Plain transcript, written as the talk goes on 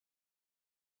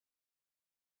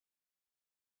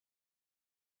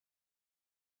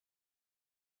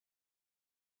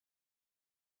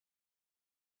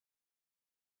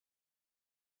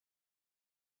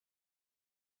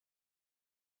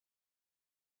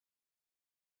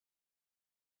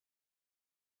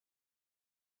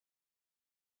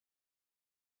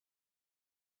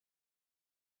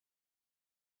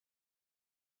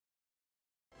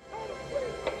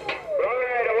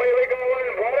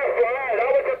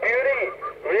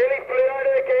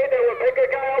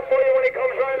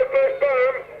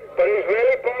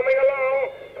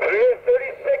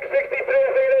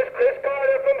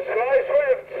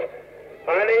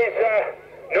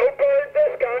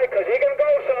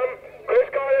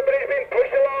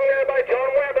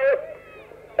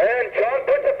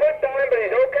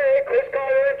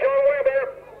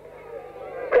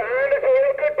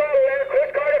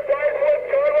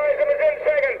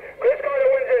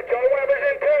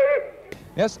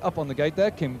Yes, up on the gate there,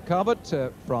 Kim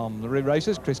Carbott from the BMX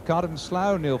Races, Chris Carter from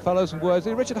Slough, Neil Fellows from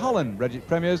Worsley, Richard Holland, Redditch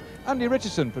Premiers, Andy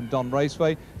Richardson from Don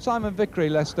Raceway, Simon Vickery,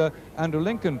 Leicester, Andrew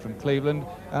Lincoln from Cleveland,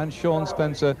 and Sean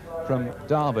Spencer from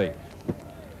Derby.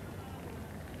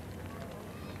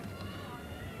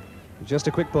 Just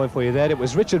a quick point for you there. It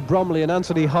was Richard Bromley and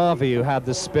Anthony Harvey who had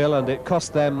the spill, and it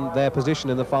cost them their position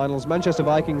in the finals. Manchester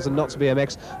Vikings and Notts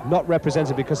BMX not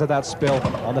represented because of that spill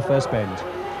on the first bend.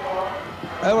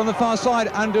 Over on the far side,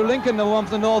 Andrew Lincoln, number one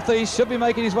from the northeast, should be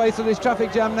making his way through this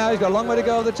traffic jam now. He's got a long way to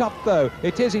go at the top, though.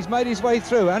 It is, he's made his way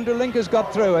through. Andrew Lincoln's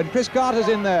got through, and Chris Carter's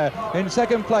in there in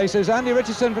second place as Andy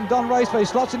Richardson from Don Raceway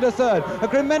slots into third. A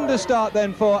tremendous start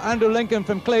then for Andrew Lincoln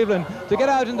from Cleveland to get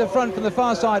out into front from the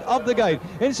far side of the gate.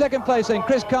 In second place then,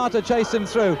 Chris Carter chased him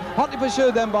through. Hotly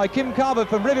pursued then by Kim Carbott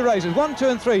from BMX Races. 1, 2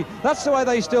 and 3. That's the way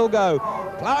they still go.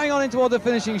 Plowing on in toward the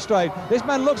finishing straight. This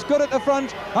man looks good at the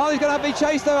front. Oh, he's going to be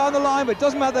chased though on the line, but it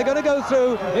doesn't matter. They're going to go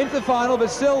through into the final, but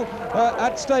still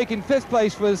at stake in fifth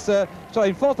place was, in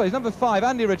fourth place, number 5,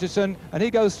 Andy Richardson, and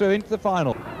he goes through into the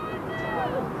final.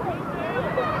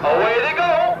 Away they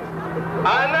go,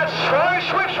 and that's Troy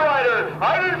Swift's rider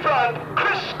out in front,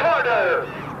 Chris Carter.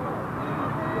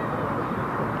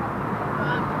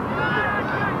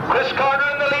 Chris Carter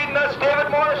in the lead, and that's David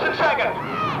Morris in second.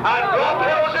 And Rob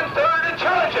Hill's in third and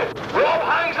challenging. Rob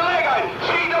hangs a leg out.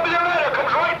 CW rider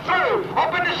comes right through,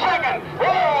 up into second.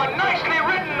 Oh, nicely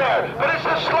ridden there. But it's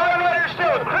the Sly rider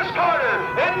still. Chris Carter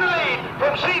in the lead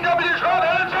from CW's Rob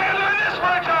Hill. And second, look at this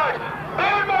for a charge.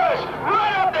 David Morris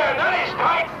right up there. That is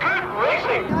tight, good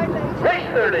racing. Race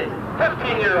 30,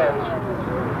 15-year-olds.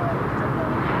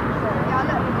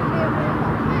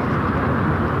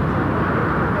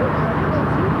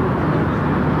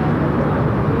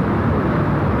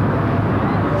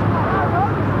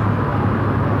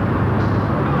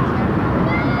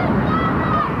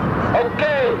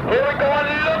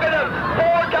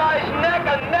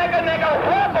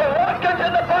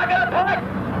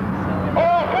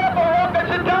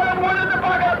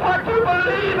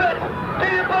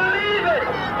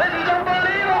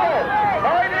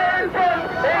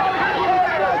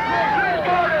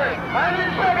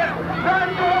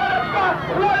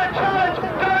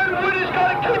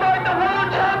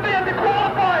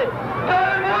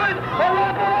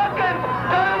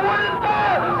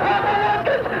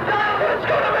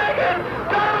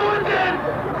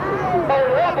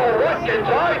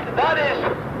 That is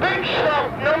big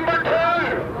shot number 2.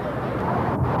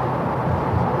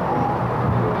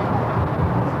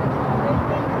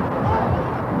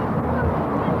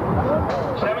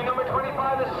 Semi number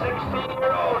 25 is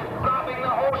 16-year-old, dropping the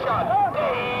whole shot.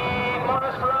 Dave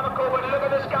Morris for Amico, but look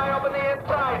at this guy up on the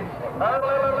inside. Who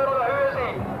is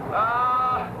he?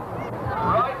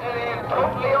 Right in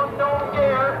totally unknown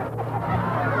gear.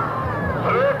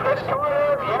 Here, Chris Carter.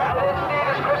 Yeah, that indeed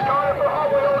is Chris Carter for Hot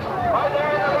Wheels. Right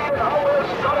there in the lead, and Hot Wheels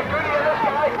got a goodie in this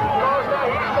guy, because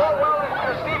he's more well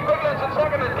than Steve Bigland's in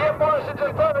second and Dave Morrison's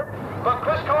in third. But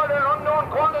Chris Carter, an unknown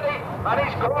quantity, and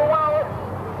he's going well.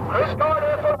 Chris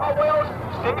Carter for Hot Wheels,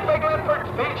 Steve Bigland for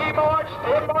PG March,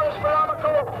 Dave Morris for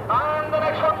Amico, and the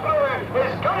next one through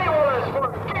is Gunny Wallace for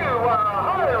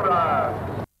Guahara.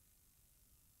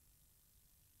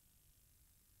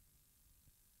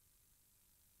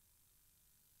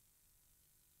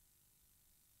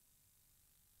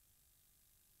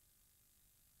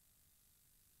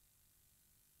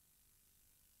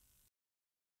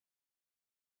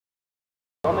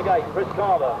 On the gate, Chris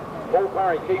Carver, Paul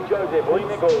Parry, Keith Joseph, Lee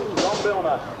Nichols, John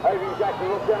Bilner, Adrian Jackson,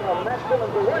 Rob General, Matt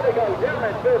Simmons, away they go, down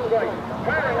that first straight,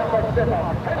 carrying up by Stepper,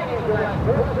 heading into that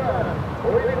first turn.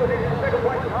 Lee Nichols is in second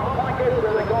place, half Mike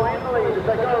Edwards, they go in the lead as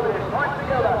they go over there, tight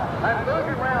together, and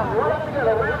moving round, right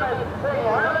together, round that thing,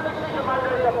 round in the kingdom over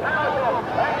there, the power